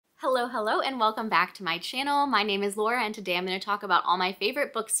Hello, and welcome back to my channel. My name is Laura, and today I'm going to talk about all my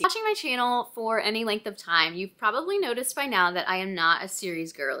favorite books. Watching my channel for any length of time, you've probably noticed by now that I am not a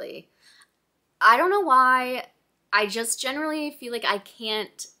series girly. I don't know why, I just generally feel like I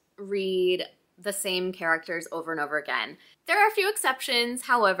can't read the same characters over and over again. There are a few exceptions,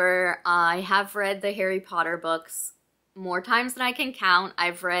 however, I have read the Harry Potter books more times than I can count.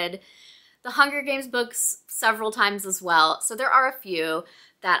 I've read the Hunger Games books several times as well, so there are a few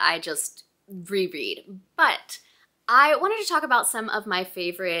that I just reread. But I wanted to talk about some of my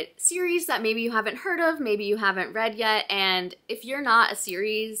favorite series that maybe you haven't heard of, maybe you haven't read yet, and if you're not a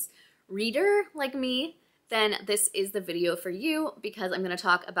series reader like me, then this is the video for you because I'm going to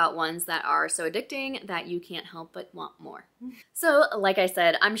talk about ones that are so addicting that you can't help but want more. So, like I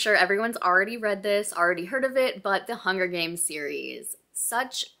said, I'm sure everyone's already read this, already heard of it, but the Hunger Games series,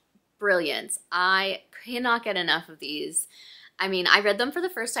 such brilliance. I cannot get enough of these. I mean, I read them for the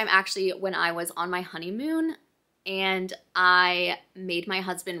first time actually when I was on my honeymoon, and I made my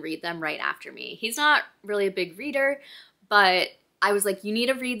husband read them right after me. He's not really a big reader, but I was like, you need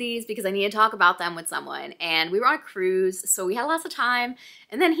to read these because I need to talk about them with someone. And we were on a cruise, so we had lots of time,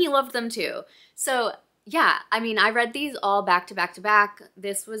 and then he loved them too. So yeah, I mean, I read these all back to back to back.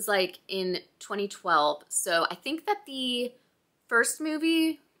 This was like in 2012, so I think that the first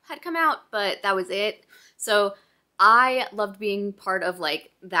movie had come out, but that was it. So I loved being part of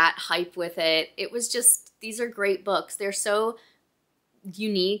like that hype with it. It was just, these are great books. They're so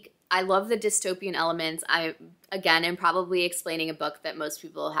unique. I love the dystopian elements. I, again, am probably explaining a book that most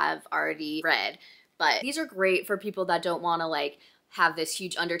people have already read, but these are great for people that don't want to like have this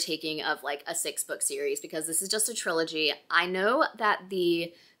huge undertaking of like a 6-book series because this is just a trilogy. I know that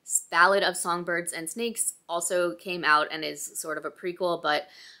the Ballad of Songbirds and Snakes also came out and is sort of a prequel, but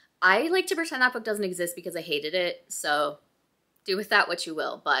I like to pretend that book doesn't exist because I hated it, so do with that what you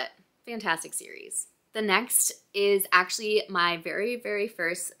will, but fantastic series. The next is actually my very, very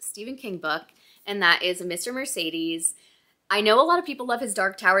first Stephen King book, and that is Mr. Mercedes. I know a lot of people love his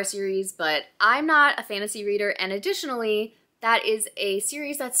Dark Tower series, but I'm not a fantasy reader, and additionally, that is a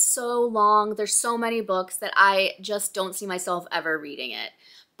series that's so long, there's so many books that I just don't see myself ever reading it.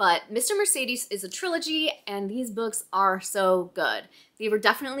 But Mr. Mercedes is a trilogy, and these books are so good. They were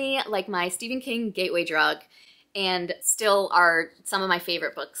definitely like my Stephen King gateway drug, and still are some of my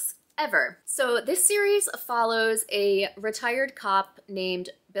favorite books ever. So this series follows a retired cop named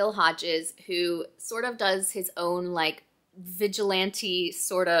Bill Hodges who sort of does his own like vigilante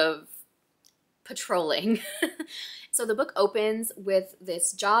sort of patrolling. So the book opens with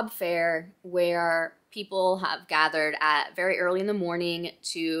this job fair where people have gathered at very early in the morning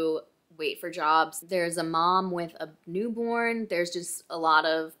to wait for jobs. There's a mom with a newborn. There's just a lot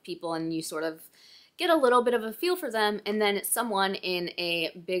of people, and you sort of get a little bit of a feel for them, and then someone in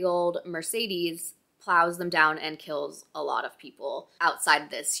a big old Mercedes plows them down and kills a lot of people outside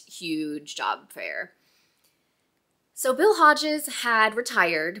this huge job fair. So Bill Hodges had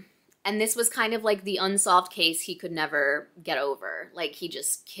retired, and this was kind of like the unsolved case he could never get over. Like, he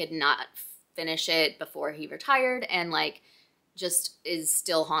just could not finish it before he retired, and like just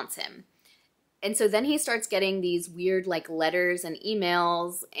still haunts him. And so then he starts getting these weird like letters and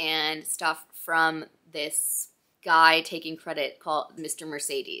emails and stuff from this guy taking credit called Mr.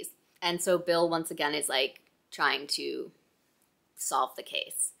 Mercedes. And so Bill once again is like trying to solve the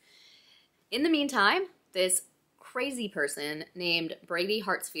case. In the meantime, this crazy person named Brady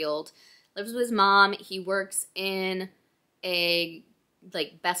Hartsfield lives with his mom. He works in a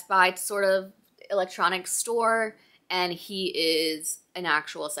like Best Buy sort of electronics store, and he is an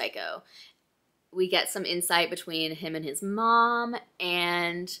actual psycho. We get some insight between him and his mom,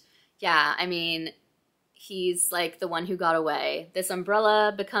 and yeah, I mean, he's like the one who got away. This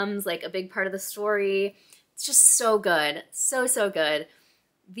umbrella becomes like a big part of the story. It's just so good. So, so good.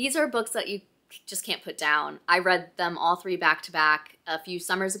 These are books that you just can't put down. I read them all 3 back to back a few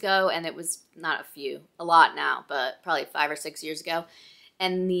summers ago, and it was not a few, a lot now, but probably 5 or 6 years ago.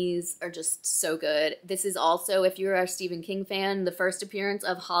 And these are just so good. This is also, if you're a Stephen King fan, the first appearance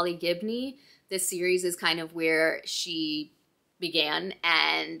of Holly Gibney. This series is kind of where she began,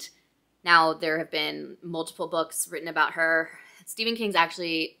 and now there have been multiple books written about her. Stephen King's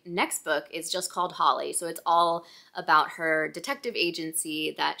actually next book is just called Holly, so it's all about her detective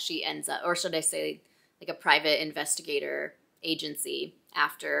agency that she ends up, or should I say like a private investigator agency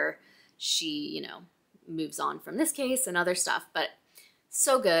after she, you know, moves on from this case and other stuff. But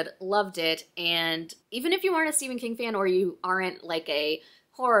so good, loved it. And even if you aren't a Stephen King fan or you aren't like a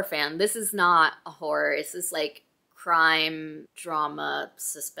horror fan, this is not a horror. This is like crime, drama,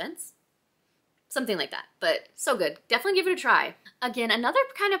 suspense. Something like that, but so good. Definitely give it a try. Again, another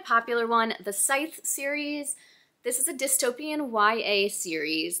kind of popular one, the Scythe series. This is a dystopian YA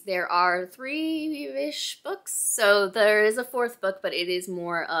series. There are 3-ish books, so there is a 4th book, but it is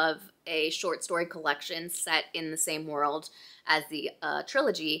more of a short story collection set in the same world as the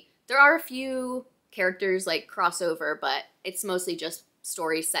trilogy. There are a few characters like crossover, but it's mostly just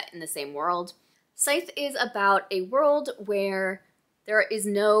stories set in the same world. Scythe is about a world where there is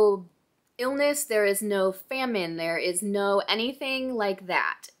no illness, there is no famine, there is no anything like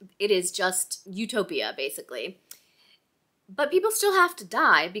that. It is just utopia, basically. But people still have to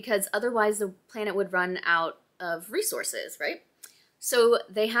die because otherwise the planet would run out of resources, right? So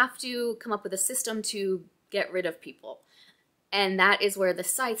they have to come up with a system to get rid of people. And that is where the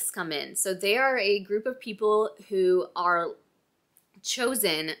Scythes come in. So they are a group of people who are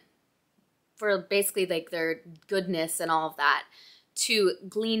chosen for basically like their goodness and all of that to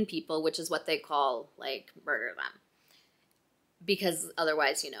glean people, which is what they call like murder them. Because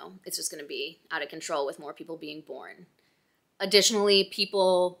otherwise, you know, it's just going to be out of control with more people being born. Additionally,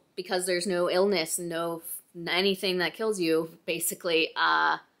 people, because there's no illness, no anything that kills you, basically,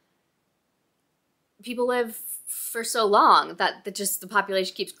 people live for so long that the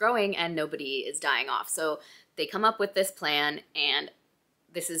population keeps growing and nobody is dying off. So they come up with this plan, and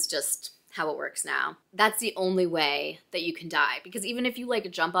this is just how it works now. That's the only way that you can die, because even if you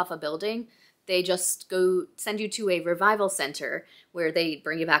like jump off a building, they just go send you to a revival center where they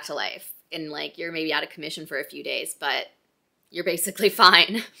bring you back to life, and like you're maybe out of commission for a few days, but you're basically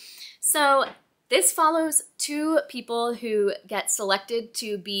fine. So this follows 2 people who get selected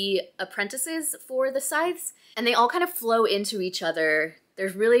to be apprentices for the Scythes, and they all kind of flow into each other.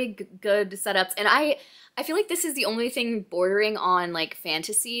 There's really good setups, and I feel like this is the only thing bordering on like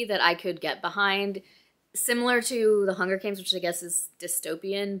fantasy that I could get behind, similar to the Hunger Games, which I guess is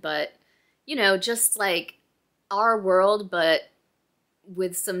dystopian, but you know, just like our world, but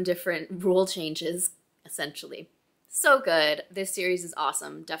with some different rule changes, essentially. So good. This series is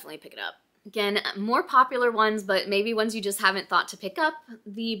awesome. Definitely pick it up. Again, more popular ones, but maybe ones you just haven't thought to pick up.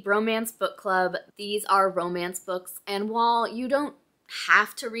 The Bromance Book Club. These are romance books, and while you don't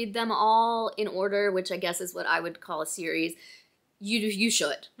have to read them all in order, which I guess is what I would call a series, you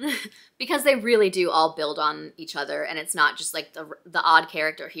should. Because they really do all build on each other, and it's not just like the odd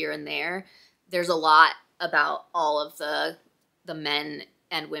character here and there. There's a lot about all of the men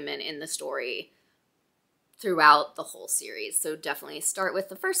and women in the story throughout the whole series. So definitely start with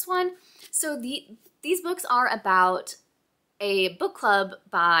the first one. So these books are about a book club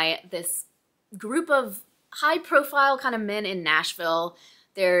by this group of high-profile kind of men in Nashville.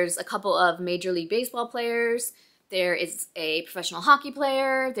 There's a couple of Major League Baseball players. There is a professional hockey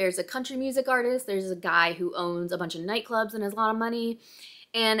player. There's a country music artist. There's a guy who owns a bunch of nightclubs and has a lot of money.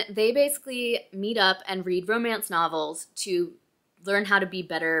 And they basically meet up and read romance novels to learn how to be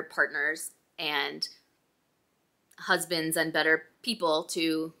better partners and husbands and better people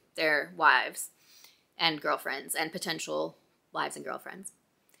to their wives and girlfriends and potential wives and girlfriends.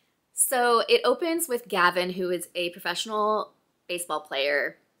 So it opens with Gavin, who is a professional baseball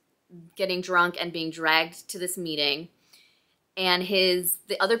player, getting drunk and being dragged to this meeting. And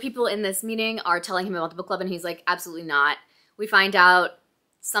the other people in this meeting are telling him about the book club, and he's like, absolutely not. We find out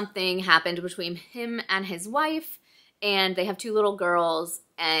something happened between him and his wife, and they have 2 little girls,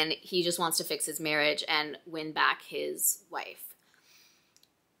 and he just wants to fix his marriage and win back his wife.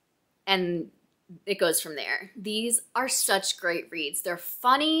 And it goes from there. These are such great reads. They're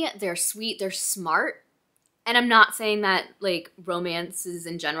funny, they're sweet, they're smart. And I'm not saying that like romances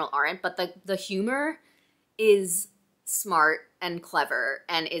in general aren't, but the humor is smart and clever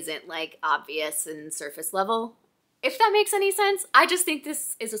and isn't like obvious and surface level. If that makes any sense. I just think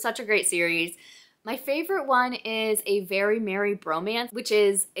this is such a great series. My favorite one is A Very Merry Bromance, which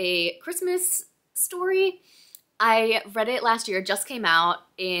is a Christmas story. I read it last year, just came out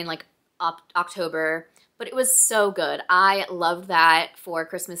in like October, but it was so good. I loved that for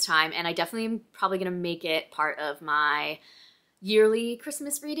Christmas time, and I definitely am probably gonna make it part of my yearly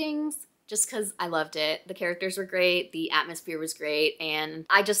Christmas readings just because I loved it. The characters were great, the atmosphere was great, and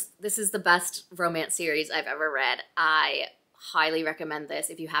this is the best romance series I've ever read. I highly recommend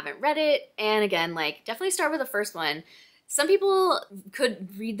this if you haven't read it. And again, like, definitely start with the first one. Some people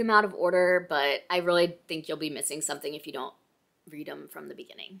could read them out of order, but I really think you'll be missing something if you don't read them from the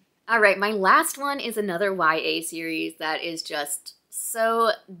beginning. All right, my last one is another YA series that is just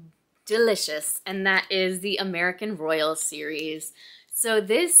so delicious, and that is the American Royal series. So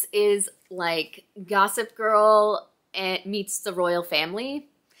this is like Gossip Girl meets the royal family.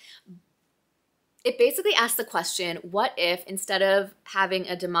 It basically asks the question, what if instead of having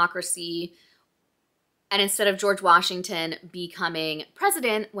a democracy And instead of George Washington becoming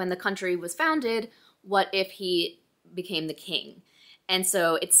president when the country was founded, what if he became the king? And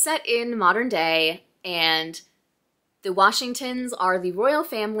so it's set in modern day, and the Washingtons are the royal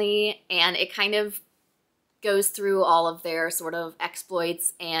family, and it kind of goes through all of their sort of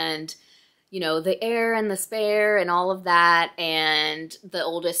exploits and, you know, the heir and the spare and all of that. And the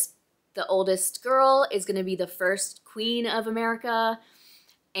oldest girl is going to be the first queen of America,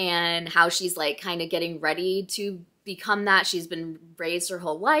 and how she's like kind of getting ready to become that. She's been raised her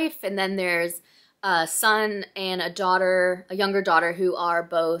whole life. And then there's a son and a daughter, a younger daughter, who are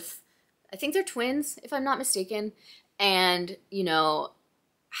both, I think they're twins, if I'm not mistaken. And, you know,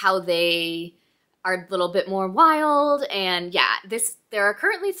 how they are a little bit more wild. And yeah, there are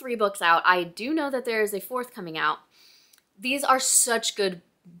currently 3 books out. I do know that there's a 4th coming out. These are such good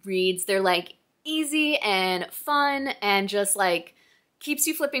reads. They're like easy and fun and just like keeps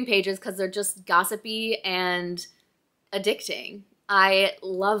you flipping pages because they're just gossipy and addicting. I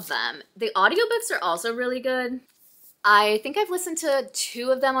love them. The audiobooks are also really good. I think I've listened to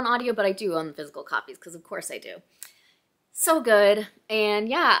 2 of them on audio, but I do own the physical copies because of course I do. So good. And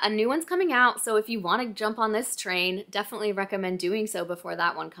yeah, a new one's coming out, so if you want to jump on this train, definitely recommend doing so before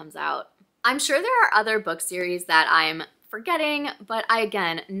that one comes out. I'm sure there are other book series that I'm forgetting, but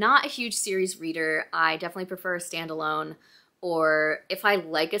again, not a huge series reader. I definitely prefer a standalone, or if I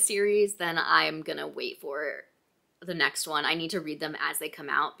like a series, then I'm gonna wait for the next one. I need to read them as they come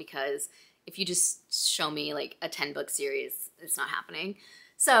out, because if you just show me like a 10-book series, it's not happening.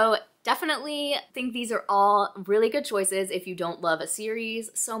 So definitely think these are all really good choices if you don't love a series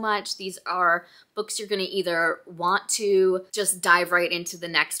so much. These are books you're going to either want to just dive right into the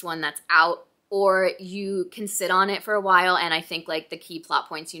next one that's out, or you can sit on it for a while, and I think like the key plot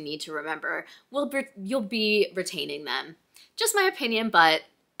points you need to remember, you'll be retaining them. Just my opinion, but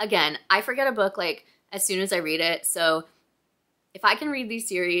again, I forget a book like as soon as I read it, so if I can read these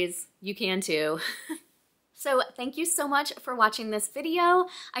series, you can too. So thank you so much for watching this video.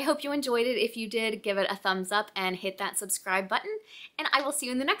 I hope you enjoyed it. If you did, give it a thumbs up and hit that subscribe button, and I will see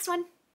you in the next one.